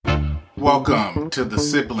Welcome to the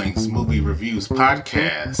Siblings Movie Reviews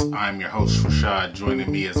Podcast. I'm your host, Rashad.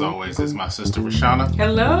 Joining me, as always, is my sister, Rashana.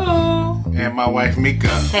 Hello. And my wife, Mika.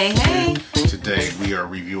 Hey, hey. Today, we are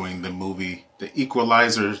reviewing the movie, The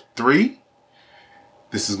Equalizer 3.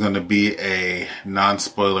 This is going to be a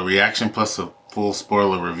non-spoiler reaction plus a full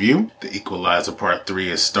spoiler review. The Equalizer Part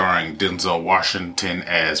 3 is starring Denzel Washington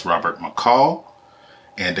as Robert McCall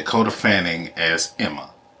and Dakota Fanning as Emma.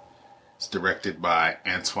 It's directed by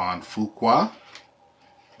Antoine Fuqua.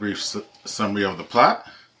 Brief summary of the plot.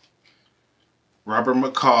 Robert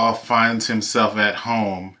McCall finds himself at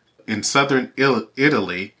home in southern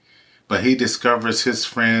Italy, but he discovers his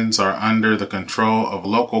friends are under the control of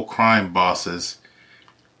local crime bosses.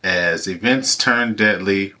 As events turn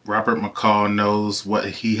deadly, Robert McCall knows what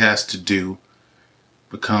he has to do,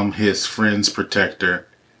 become his friend's protector,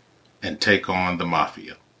 and take on the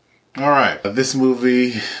mafia. Alright, this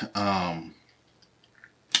movie, I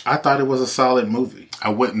thought it was a solid movie.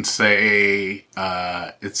 I wouldn't say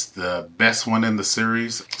it's the best one in the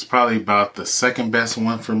series. It's probably about the second best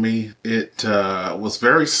one for me. It was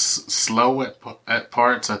very slow at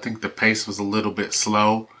parts. I think the pace was a little bit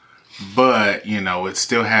slow. But, it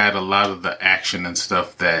still had a lot of the action and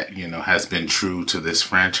stuff that, has been true to this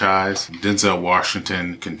franchise. Denzel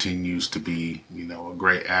Washington continues to be, a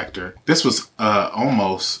great actor. This was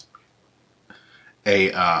almost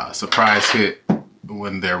a surprise hit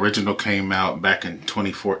when the original came out back in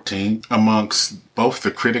 2014 amongst both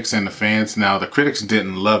the critics and the fans. Now, the critics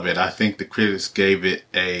didn't love it. I think the critics gave it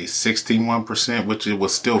a 61%, which it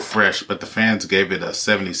was still fresh, but the fans gave it a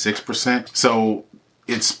 76%. So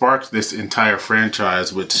it sparked this entire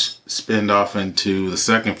franchise, which spinned off into the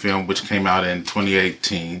second film, which came out in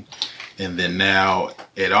 2018. And then now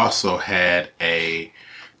it also had a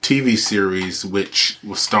TV series which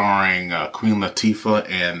was starring Queen Latifah,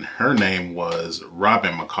 and her name was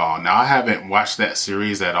Robin McCall. Now, I haven't watched that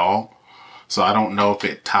series at all, so I don't know if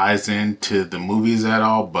it ties into the movies at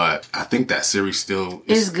all, but I think that series still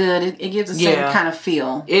is good. It gives the same kind of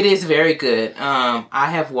feel. It is very good. I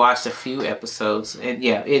have watched a few episodes, and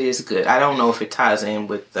yeah, it is good. I don't know if it ties in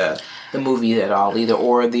with the movie at all either,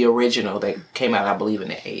 or the original that came out, I believe, in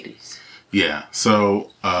the 80s. Yeah, so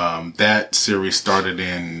that series started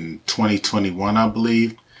in 2021, I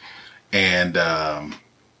believe, and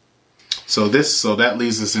so that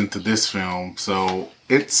leads us into this film. So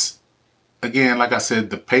it's, again, like I said,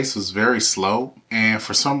 the pace was very slow, and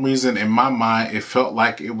for some reason in my mind it felt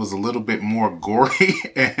like it was a little bit more gory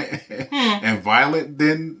and violent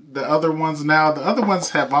than the other ones. Now, the other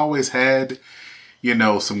ones have always had,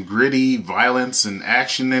 some gritty violence and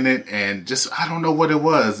action in it, and just, I don't know what it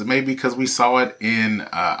was. Maybe because we saw it in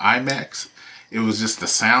IMAX. It was just, the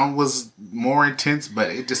sound was more intense,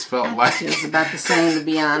 but it just felt like... It was about the same, to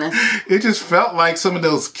be honest. It just felt like some of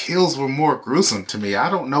those kills were more gruesome to me.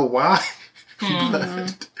 I don't know why.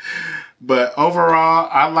 But overall,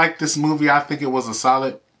 I like this movie. I think it was a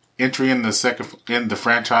solid entry in the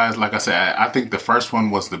franchise. Like I said, I think the first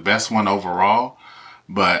one was the best one overall.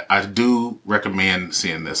 But I do recommend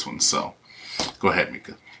seeing this one. So, go ahead,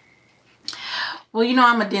 Mika. Well,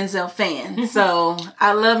 I'm a Denzel fan. So,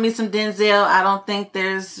 I love me some Denzel. I don't think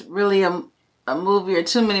there's really a movie or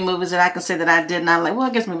too many movies that I can say that I did not like. Well, I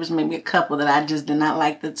guess maybe a couple that I just did not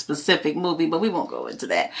like the specific movie. But we won't go into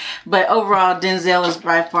that. But overall, Denzel is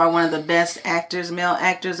by far one of the best male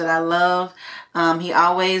actors that I love. He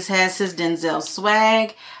always has his Denzel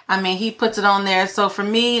swag. I mean, he puts it on there. So for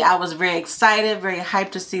me, I was very excited, very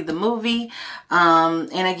hyped to see the movie.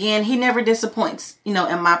 And again, he never disappoints, in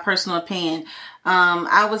my personal opinion.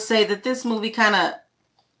 I would say that this movie kind of,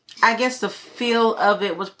 I guess the feel of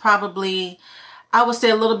it was probably, I would say,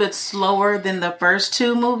 a little bit slower than the first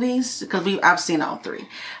two movies, because I've seen all three.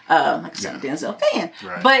 Like I said, I'm a Denzel fan.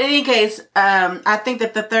 Right. But in any case, I think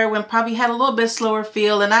that the third one probably had a little bit slower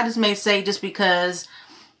feel. And I just may say just because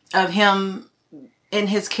of him and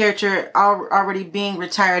his character already being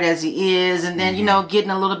retired as he is, and then, getting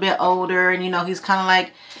a little bit older, and, he's kind of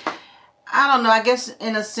like, I don't know, I guess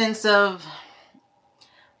in a sense of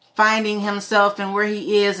finding himself and where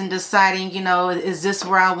he is and deciding, is this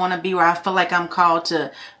where I want to be, where I feel like I'm called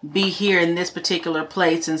to be here in this particular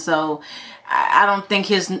place. And so I don't think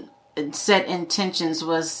his set intentions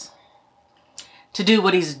was to do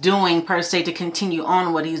what he's doing per se, to continue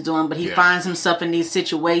on what he's doing, but he finds himself in these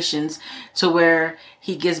situations to where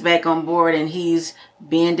he gets back on board, and he's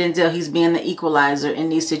being Denzel, he's being the equalizer in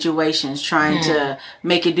these situations, trying to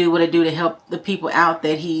make it do what it do to help the people out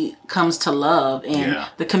that he comes to love, and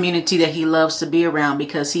the community that he loves to be around,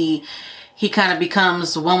 because he kind of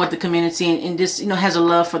becomes one with the community, and just, has a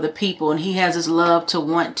love for the people, and he has this love to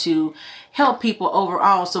want to help people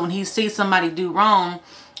overall. So when he sees somebody do wrong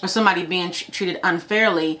or somebody being treated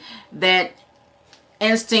unfairly, that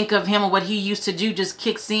instinct of him and what he used to do just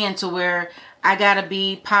kicks in to where I gotta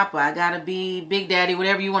be Papa, I gotta be Big Daddy,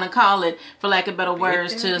 whatever you want to call it, for lack of better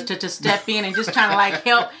words, to step in and just trying to like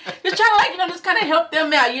help, just kind of help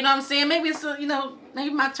them out. You know what I'm saying? Maybe it's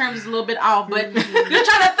maybe my term is a little bit off, but just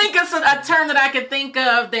trying to think of a term that I can think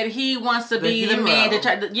of that he wants to be the man that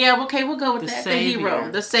try to. Yeah, okay, we'll go with that. Savior. The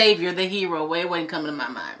hero, the savior, the hero. Well, it wasn't coming to my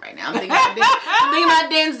mind right now. I'm thinking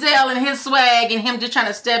about Denzel and his swag and him just trying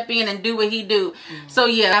to step in and do what he do. So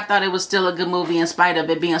yeah, I thought it was still a good movie in spite of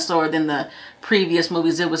it being slower than the previous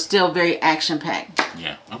movies. It was still very action packed.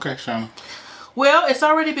 Yeah. Okay, Shauna. Well, it's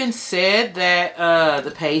already been said that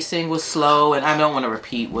the pacing was slow, and I don't want to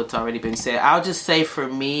repeat what's already been said. I'll just say for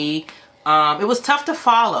me, it was tough to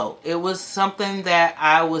follow. It was something that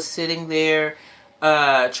I was sitting there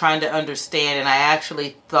trying to understand, and I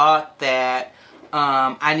actually thought that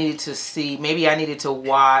I needed to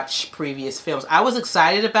watch previous films. I was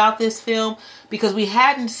excited about this film because we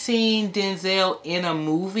hadn't seen Denzel in a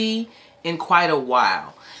movie in quite a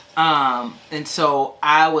while. And so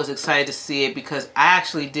I was excited to see it because I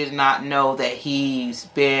actually did not know that he's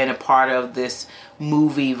been a part of this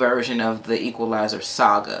movie version of the Equalizer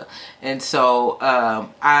saga. And so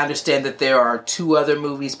I understand that there are 2 other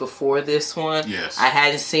movies before this one. Yes. I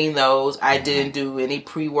hadn't seen those. I didn't do any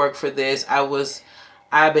pre-work for this.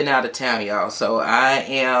 I've been out of town, y'all, so I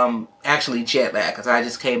am actually jet lagged because I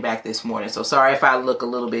just came back this morning. So sorry if I look a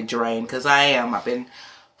little bit drained because I am. I've been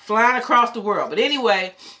flying across the world. But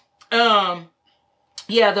anyway,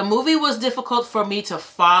 the movie was difficult for me to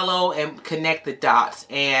follow and connect the dots.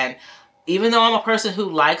 And even though I'm a person who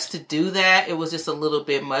likes to do that, it was just a little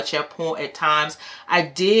bit much at times. I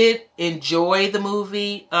did enjoy the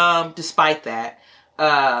movie, despite that.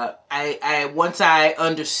 Once I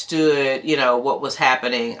understood, what was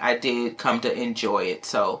happening, I did come to enjoy it.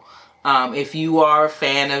 So, if you are a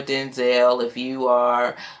fan of Denzel, if you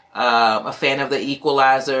are a fan of the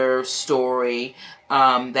Equalizer story,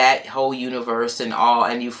 that whole universe and all,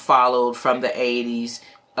 and you followed from the 80s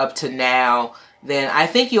up to now, then I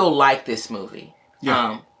think you'll like this movie.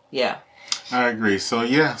 Yeah. Yeah. I agree. So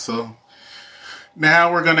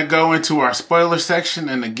now we're going to go into our spoiler section.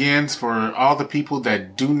 And again, for all the people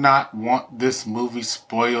that do not want this movie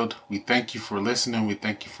spoiled, we thank you for listening. We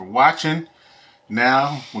thank you for watching.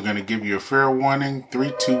 Now we're going to give you a fair warning.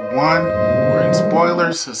 3, 2, 1. We're in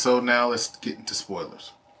spoilers. So now let's get into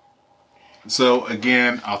spoilers. So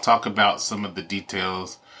again, I'll talk about some of the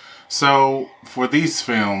details. So for these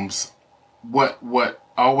films, what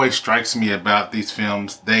always strikes me about these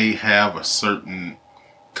films, they have a certain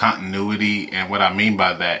continuity. And what I mean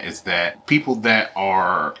by that is that people that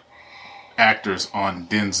are actors on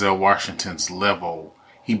Denzel Washington's level,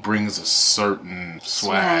 he brings a certain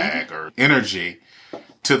swag or energy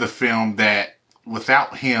to the film that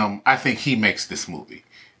without him, I think he makes this movie.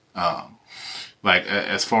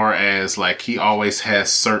 As far as he always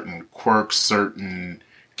has certain quirks, certain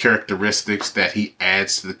characteristics that he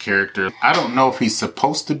adds to the character. I don't know if he's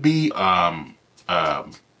supposed to be, I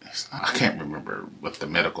can't remember what the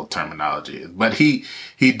medical terminology is, but he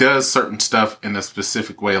does certain stuff in a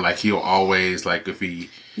specific way. Like he'll always, if he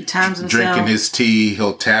times drinking his tea,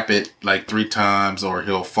 he'll tap it 3 times, or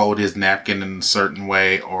he'll fold his napkin in a certain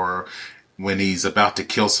way, or when he's about to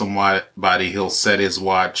kill somebody, he'll set his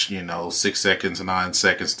watch, 6 seconds, 9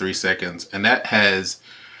 seconds, 3 seconds. And that has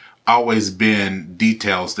always been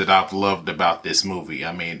details that I've loved about this movie.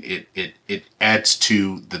 I mean, it adds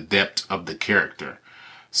to the depth of the character.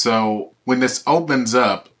 So when this opens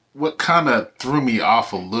up, what kind of threw me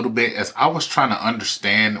off a little bit is I was trying to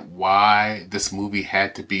understand why this movie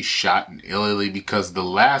had to be shot in Italy, because the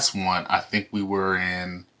last one, I think we were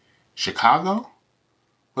in Chicago.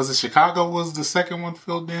 Was it Chicago was the second one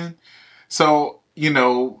filmed in? So,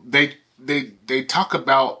 they talk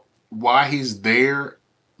about why he's there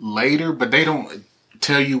later, but they don't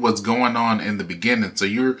tell you what's going on in the beginning. So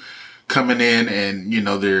you're coming in and,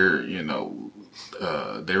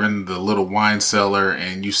 they're in the little wine cellar,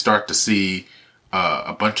 and you start to see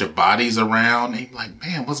a bunch of bodies around. And you're like,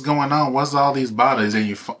 man, what's going on? What's all these bodies? And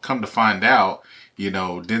you come to find out,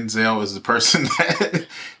 Denzel is the person that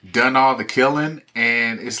done all the killing.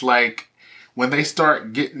 And it's when they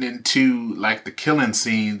start getting into the killing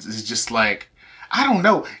scenes, it's just I don't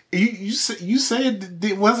know. You said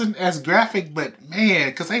it wasn't as graphic, but man,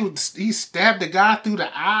 because he stabbed the guy through the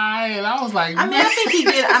eye, and I was like, man. I think he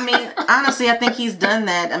did. Honestly, I think he's done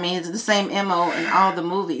that. It's the same MO in all the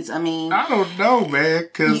movies. I don't know, man,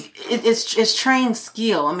 because it's trained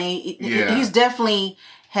skill. He's definitely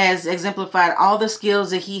has exemplified all the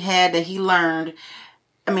skills that he had, that he learned.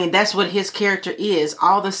 I mean, that's what his character is.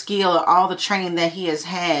 All the skill or all the training that he has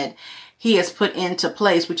had, he has put into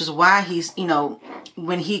place, which is why he's,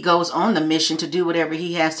 when he goes on the mission to do whatever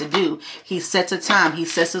he has to do, he sets a time. He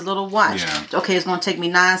sets his little watch. Yeah. Okay, it's going to take me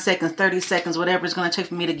 9 seconds, 30 seconds, whatever it's going to take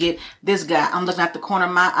for me to get this guy. I'm looking at the corner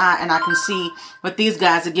of my eye and I can see what these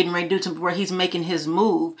guys are getting ready to do to where he's making his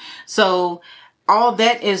move. So all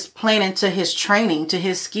that is playing into his training, to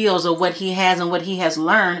his skills of what he has and what he has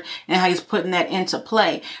learned and how he's putting that into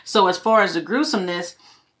play. So as far as the gruesomeness,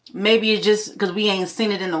 maybe it's just because we ain't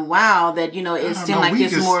seen it in a while that, it seemed like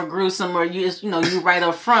it's more gruesome, or you right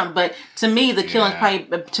up front. But to me, the killing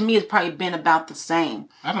it's probably been about the same.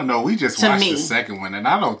 I don't know. We just watched the second one, and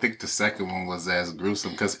I don't think the second one was as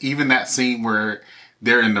gruesome, because even that scene where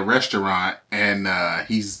they're in the restaurant and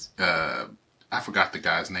he's I forgot the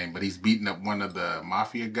guy's name, but he's beating up one of the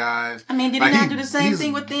mafia guys. I mean, did he not do the same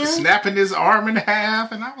thing with them? Snapping his arm in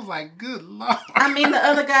half, and I was like, good Lord. I mean, the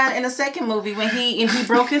other guy in the second movie, when he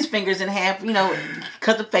broke his fingers in half,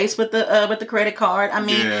 cut the face with the credit card. I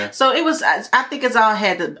mean, so it was, I think it's all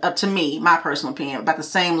had, up to me, my personal opinion, about the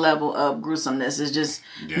same level of gruesomeness. It's just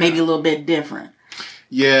maybe a little bit different.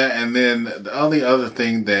 Yeah, and then the only other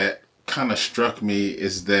thing that kind of struck me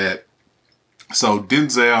is that, so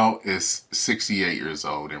Denzel is 68 years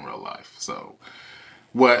old in real life. So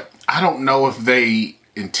I don't know if they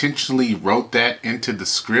intentionally wrote that into the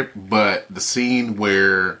script, but there's a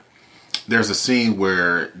scene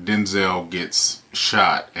where Denzel gets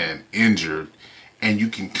shot and injured, and you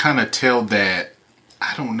can kind of tell that,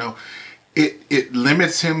 I don't know, it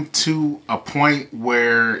limits him to a point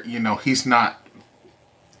where, he's not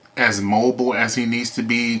as mobile as he needs to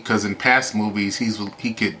be, because in past movies he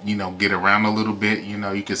could get around a little bit,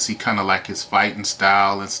 you could see kind of like his fighting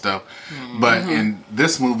style and stuff. But in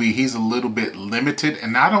this movie he's a little bit limited,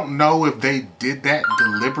 and I don't know if they did that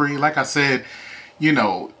deliberately. Like I said,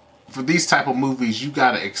 for these type of movies you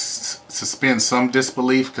gotta suspend some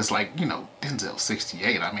disbelief, because Denzel's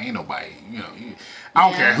 68. I mean, ain't nobody, I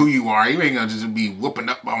don't care who you are, you ain't gonna just be whooping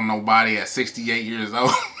up on nobody at 68 years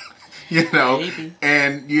old. Maybe.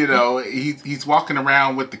 And he's walking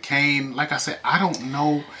around with the cane. Like I said, I don't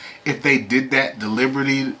know if they did that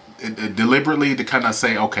deliberately to kind of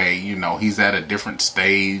say, okay, he's at a different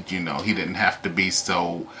stage. He didn't have to be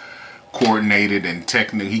so coordinated and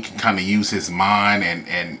technical. He can kind of use his mind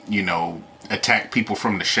and attack people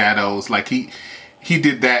from the shadows. Like he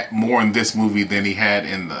did that more in this movie than he had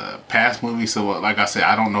in the past movie. So like I said,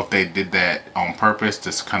 I don't know if they did that on purpose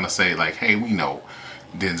to kind of say like, hey, we know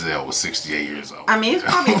Denzel was 68 years old. I mean, it's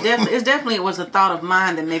probably definitely it was a thought of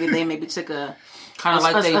mine that maybe they took a kind of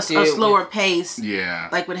like a slower pace,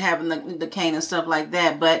 like with having the cane and stuff like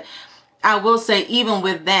that. But I will say, even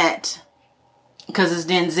with that, because it's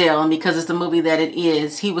Denzel and because it's the movie that it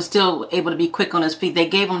is, he was still able to be quick on his feet. They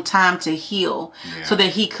gave him time to heal so that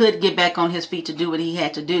he could get back on his feet to do what he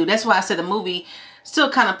had to do. That's why I said the movie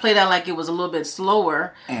still kind of played out like it was a little bit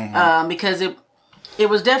slower, because it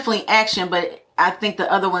was definitely action, but I think the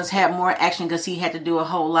other ones had more action because he had to do a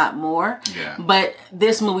whole lot more. Yeah. But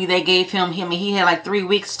this movie, they gave him, and he had like 3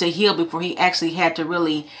 weeks to heal before he actually had to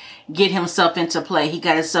really get himself into play. He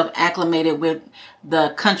got himself acclimated with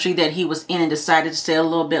the country that he was in and decided to stay a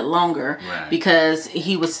little bit longer because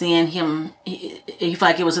he was seeing him, he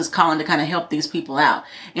felt like it was his calling to kind of help these people out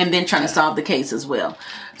and then trying to solve the case as well.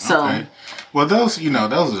 So. Okay. Well, those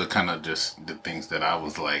are kind of just the things that I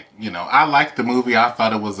was like, I liked the movie. I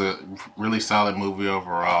thought it was a really solid movie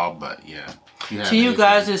overall, but yeah. To you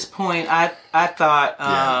guys' point, I thought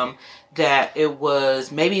that it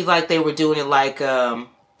was maybe like they were doing it like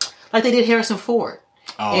they did Harrison Ford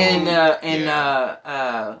in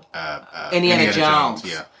Indiana Jones.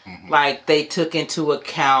 Yeah. Mm-hmm. Like they took into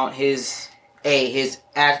account his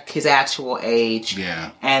actual age,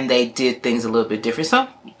 and they did things a little bit different. So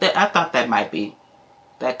I thought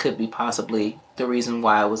that could be possibly the reason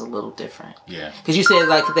why it was a little different. Yeah, because you said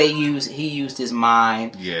like he used his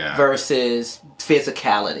mind, versus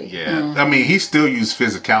physicality. Yeah, I mean he still used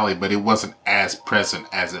physicality, but it wasn't as present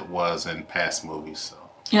as it was in past movies. So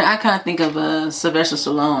I kind of think of Sylvester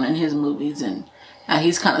Stallone in his movies and.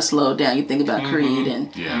 He's kind of slowed down. You think about Creed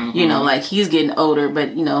and, like he's getting older,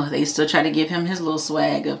 but, they still try to give him his little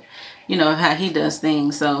swag of, how he does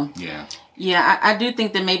things. So, I do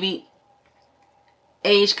think that maybe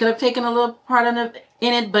age could have taken a little part in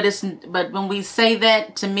it, but when we say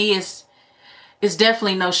that, to me, it's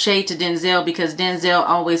definitely no shade to Denzel because Denzel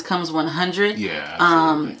always comes 100. Yeah.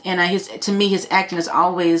 Absolutely. And to me, his acting is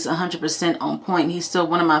always 100% on point. He's still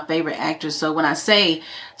one of my favorite actors. So when I say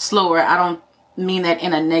slower, I don't mean that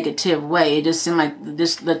in a negative way. It just seemed like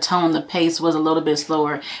the tone, the pace was a little bit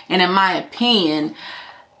slower. And in my opinion,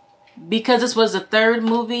 because this was the third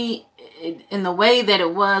movie, in the way that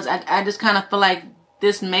it was, I just kind of feel like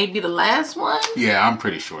this may be the last one. Yeah, I'm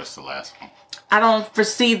pretty sure it's the last one. I don't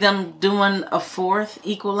foresee them doing a fourth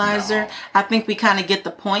Equalizer. No. I think we kind of get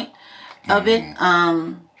the point of it.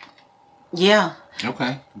 Yeah.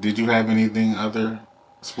 Okay. Did you have anything other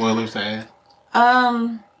spoilers to add?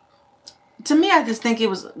 To me, I just think it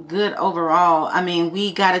was good overall. I mean,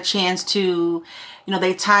 we got a chance to,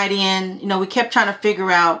 they tied in, we kept trying to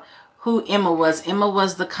figure out who Emma was. Emma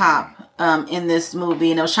was the cop in this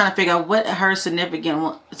movie, and I was trying to figure out what her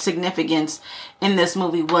significance in this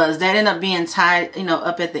movie was. That ended up being tied,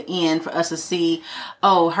 up at the end for us to see,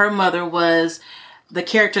 her mother was the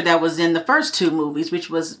character that was in the first two movies, which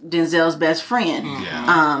was Denzel's best friend.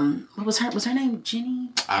 Yeah. What was her name? Jenny?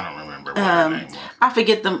 I don't remember what her name was. I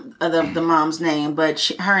forget the mom's name, but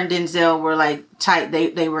her and Denzel were like tight.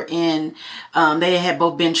 They were in, they had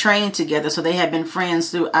both been trained together, so they had been friends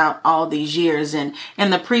throughout all these years. And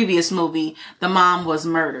in the previous movie, the mom was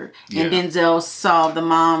murdered, and Denzel solved the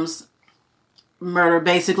mom's murder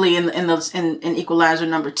basically in Equalizer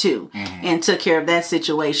number 2, and took care of that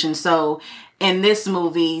situation. So in this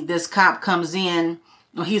movie, this cop comes in.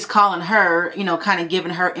 He's calling her, kind of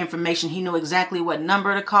giving her information. He knew exactly what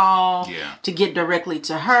number to call to get directly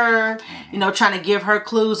to her, trying to give her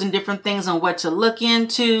clues and different things on what to look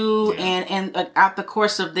into. And out the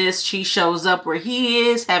course of this, she shows up where he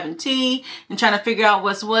is having tea and trying to figure out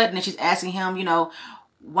what's what. And then she's asking him,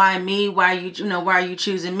 why me? Why are you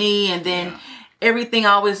choosing me? And then everything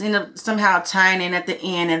always end up somehow tying in at the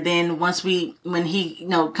end. And then when he,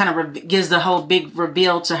 kind of gives the whole big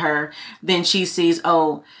reveal to her, then she sees,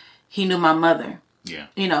 he knew my mother.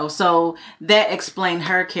 Yeah. So that explained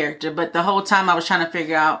her character. But the whole time I was trying to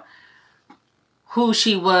figure out who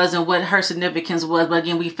she was and what her significance was. But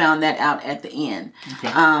again, we found that out at the end.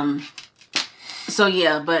 Okay. So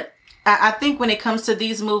yeah, but I think when it comes to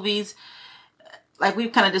these movies, like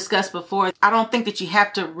we've kind of discussed before, I don't think that you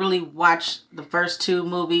have to really watch the first two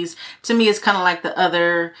movies. To me, it's kind of like the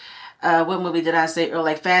other, what movie did I say? Or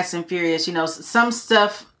like Fast and Furious. Some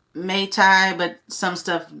stuff may tie, but some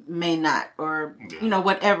stuff may not. Or,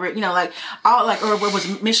 whatever, or what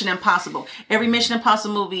was Mission Impossible. Every Mission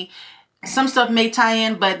Impossible movie, some stuff may tie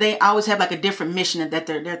in, but they always have like a different mission that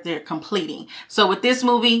they're completing. So with this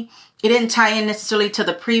movie, it didn't tie in necessarily to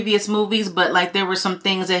the previous movies, but like there were some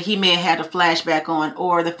things that he may have had a flashback on,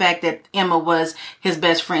 or the fact that Emma was his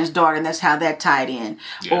best friend's daughter, and that's how that tied in.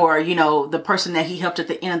 Yeah. Or, the person that he helped at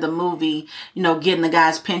the end of the movie, getting the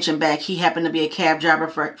guy's pension back, he happened to be a cab driver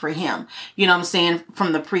for him. You know what I'm saying?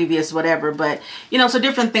 From the previous whatever. But, so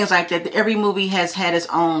different things like that. Every movie has had its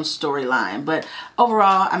own storyline. But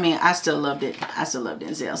overall, I mean, I still loved it. I still loved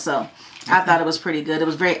Denzel. So I thought it was pretty good. It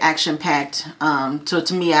was very action-packed. So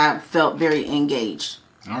to me, I felt very engaged.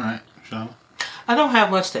 All right. Shauna? I don't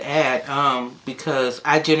have much to add because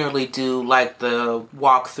I generally do like the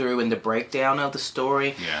walkthrough and the breakdown of the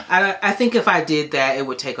story. Yeah. I think if I did that, it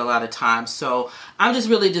would take a lot of time. So I'm just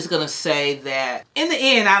really just going to say that in the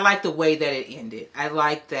end, I like the way that it ended. I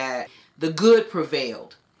like that the good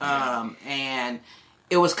prevailed. And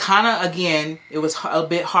it was kind of, again, it was a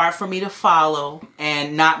bit hard for me to follow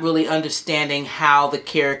and not really understanding how the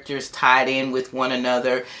characters tied in with one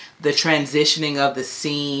another, the transitioning of the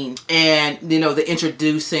scene, and, the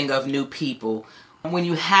introducing of new people. When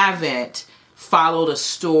you haven't followed a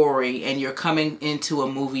story and you're coming into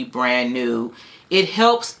a movie brand new, it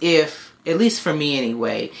helps if, at least for me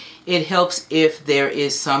anyway, it helps if there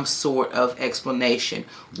is some sort of explanation,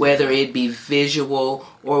 whether it be visual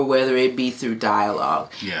or whether it be through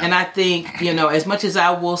dialogue. Yeah. And I think, as much as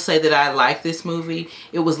I will say that I like this movie,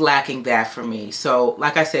 it was lacking that for me. So,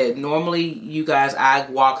 like I said, normally you guys, I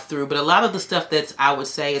walk through, but a lot of the stuff that I would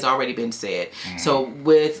say has already been said. Mm-hmm. So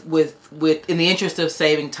with in the interest of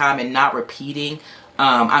saving time and not repeating,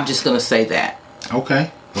 I'm just going to say that.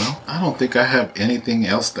 Okay. Well, I don't think I have anything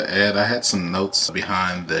else to add. I had some notes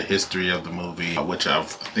behind the history of the movie, which I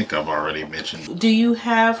think I've already mentioned. Do you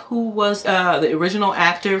have who was the original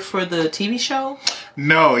actor for the TV show?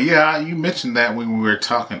 No, yeah, you mentioned that when we were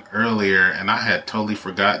talking earlier, and I had totally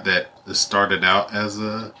forgot that it started out as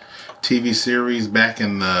a TV series back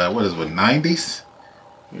in the, 90s?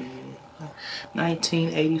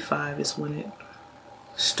 1985 is when it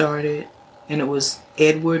started, and it was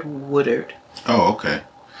Edward Woodard. Oh, okay.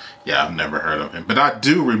 Yeah, I've never heard of him. But I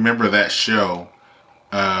do remember that show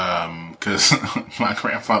because my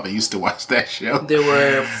grandfather used to watch that show. There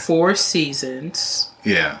were 4 seasons.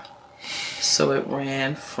 Yeah. So it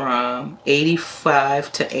ran from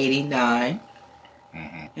 85 to 89.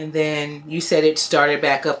 And then you said it started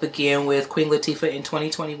back up again with Queen Latifah in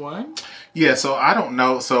 2021? Yeah, so I don't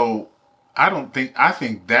know. So I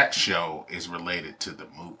think that show is related to the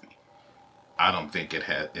movie. I don't think it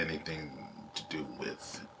had anything to do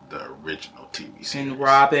with the original TV series. And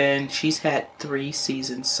Robin, she's had 3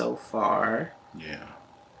 seasons so far. Yeah.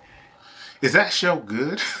 Is that show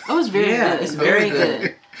good? Oh, it's very good. It's very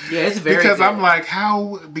good. Yeah, it's very because good. I'm like,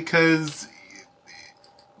 how? Because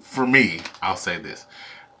for me, I'll say this.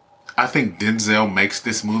 I think Denzel makes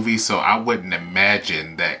this movie, so I wouldn't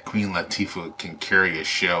imagine that Queen Latifah can carry a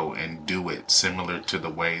show and do it similar to the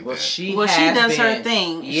way that she does her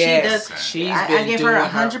thing. Yes, she does. I give her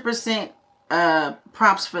 100%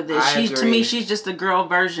 props for this. To me, she's just a girl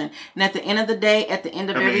version. And at the end of the day, at the end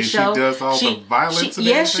of every show, she does all the violence.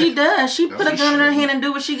 Yes, she does. She put a gun in her hand and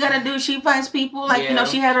do what she got to do. She fights people like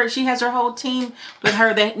she has her whole team with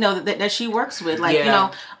her that that she works with,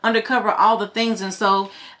 undercover all the things. And so,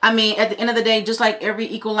 I mean, at the end of the day, just like every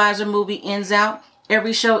Equalizer movie ends out,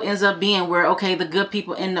 every show ends up being where, okay, the good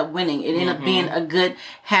people end up winning. It ends up being a good,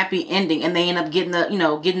 happy ending, and they end up getting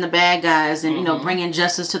the bad guys and bringing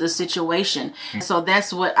justice to the situation. So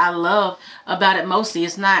that's what I love about it mostly.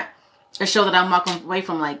 It's not a show that I'm walking away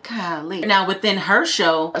from like, golly. Now within her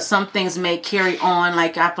show, some things may carry on.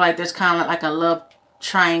 Like I feel like there's kind of like a love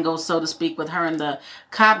triangle, so to speak, with her and the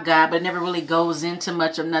cop guy, but it never really goes into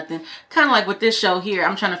much of nothing. Kind of like with this show here,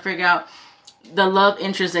 I'm trying to figure out the love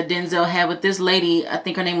interest that Denzel had with this lady. I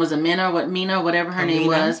think her name was Mina, whatever her name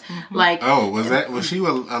was. Like, was she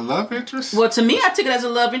a love interest? Well, to me, I took it as a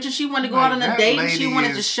love interest. She wanted to go out on a date, and she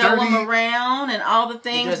wanted to show him around and all the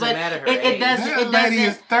things. It doesn't matter. It doesn't. That lady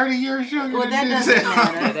is 30 years younger. Well, that doesn't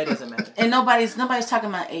matter. Yeah, that doesn't matter. And nobody's talking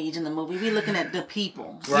about age in the movie. We're looking at the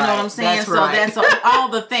people. Right. You know what I'm saying? That's right. So that's all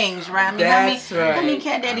the things, right? I mean, how many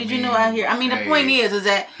cat daddies you know out here? I mean, the point is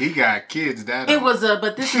that he got kids. But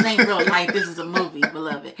this ain't real life. This is a movie,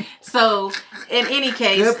 beloved. It. In any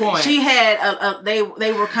case, good point. She had they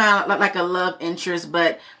were kind of like a love interest,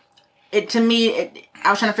 but I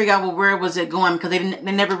was trying to figure out where was it going, because they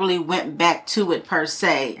never really went back to it per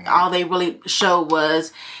se. All they really showed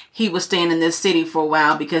was he was staying in this city for a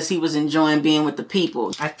while because he was enjoying being with the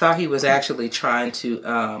people. I thought he was actually trying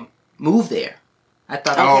to move there. I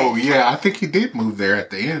thought. I think he did move there at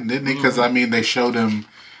the end, didn't he? Because they showed him.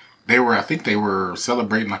 I think they were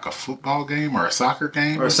celebrating like a football game or a soccer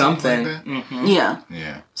game or something. Like that. Mm-hmm. Yeah.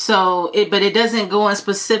 Yeah. So, but it doesn't go in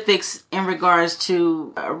specifics in regards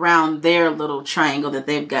to around their little triangle that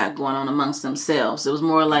they've got going on amongst themselves. It was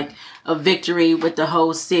more like a victory with the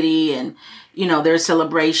whole city and, their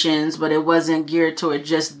celebrations, but it wasn't geared toward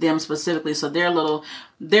just them specifically. So their little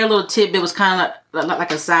tidbit was kind of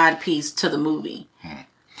like a side piece to the movie.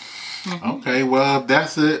 Okay, well,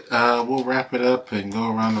 that's it. We'll wrap it up and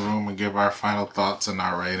go around the room and give our final thoughts and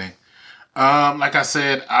our rating. Like I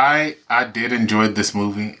said, I did enjoy this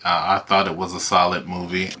movie. I thought it was a solid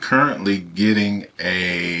movie. Currently getting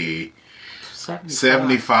a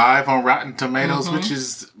 75 on Rotten Tomatoes, which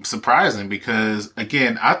is surprising because,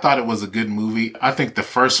 again, I thought it was a good movie. I think the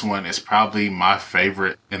first one is probably my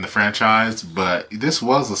favorite in the franchise, but this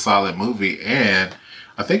was a solid movie, and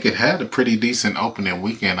I think it had a pretty decent opening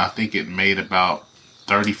weekend. I think it made about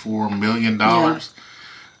 $34 million. Yeah.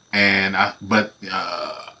 And I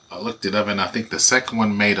looked it up, and I think the second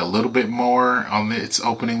one made a little bit more on its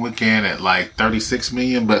opening weekend at like 36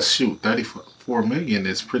 million. But shoot, 34 million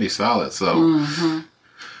is pretty solid. So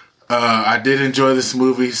I did enjoy this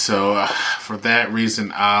movie. So for that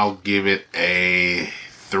reason, I'll give it a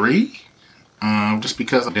 3. Just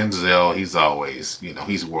because of Denzel, he's always,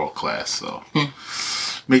 he's world class. So,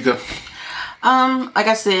 Mika. Like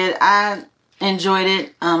I said, I enjoyed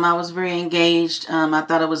it. I was very engaged. I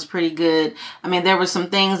thought it was pretty good. I mean, there were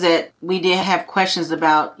some things that we did have questions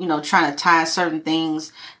about, trying to tie certain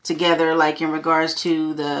things together, like in regards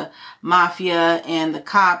to the mafia and the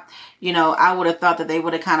cop. I would have thought that they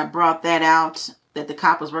would have kind of brought that out, that the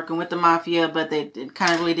cop was working with the mafia, but it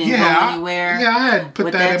kind of really didn't go anywhere. I had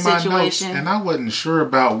put that in my notes, and I wasn't sure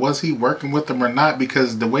about was he working with them or not,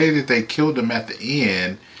 because the way that they killed him at the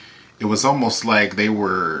end, it was almost like they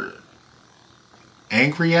were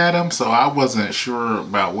angry at him, so I wasn't sure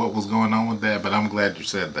about what was going on with that, but I'm glad you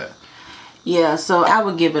said that. Yeah, so I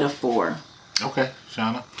would give it a 4. Okay,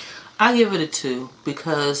 Shauna? I give it a 2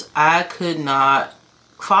 because I could not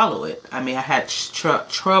follow it. I mean, I had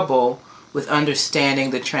trouble with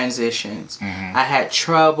understanding the transitions. I had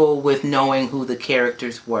trouble with knowing who the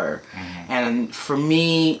characters were. And for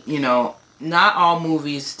me, not all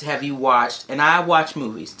movies have you watched, and I watch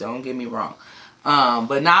movies, don't get me wrong.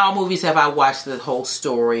 But not all movies have I watched the whole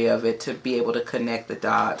story of it to be able to connect the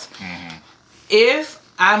dots. if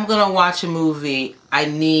I'm gonna watch a movie, I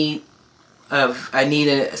need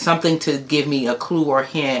something to give me a clue or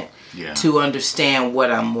hint to understand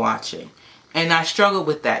what I'm watching. And I struggled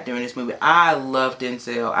with that during this movie. I love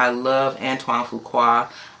Denzel. I love Antoine Fuqua.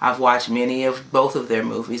 I've watched many of both of their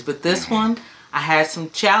movies, but this one I had some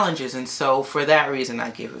challenges, and so for that reason I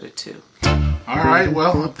give it a 2. All right,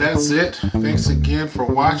 well, that's it. Thanks again for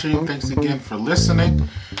watching. Thanks again for listening.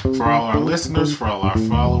 For all our listeners, for all our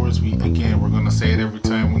followers, we're going to say it every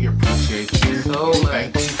time. We appreciate you. So much.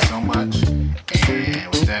 Thank you so much. And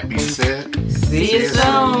with that being said, see you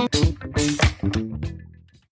soon.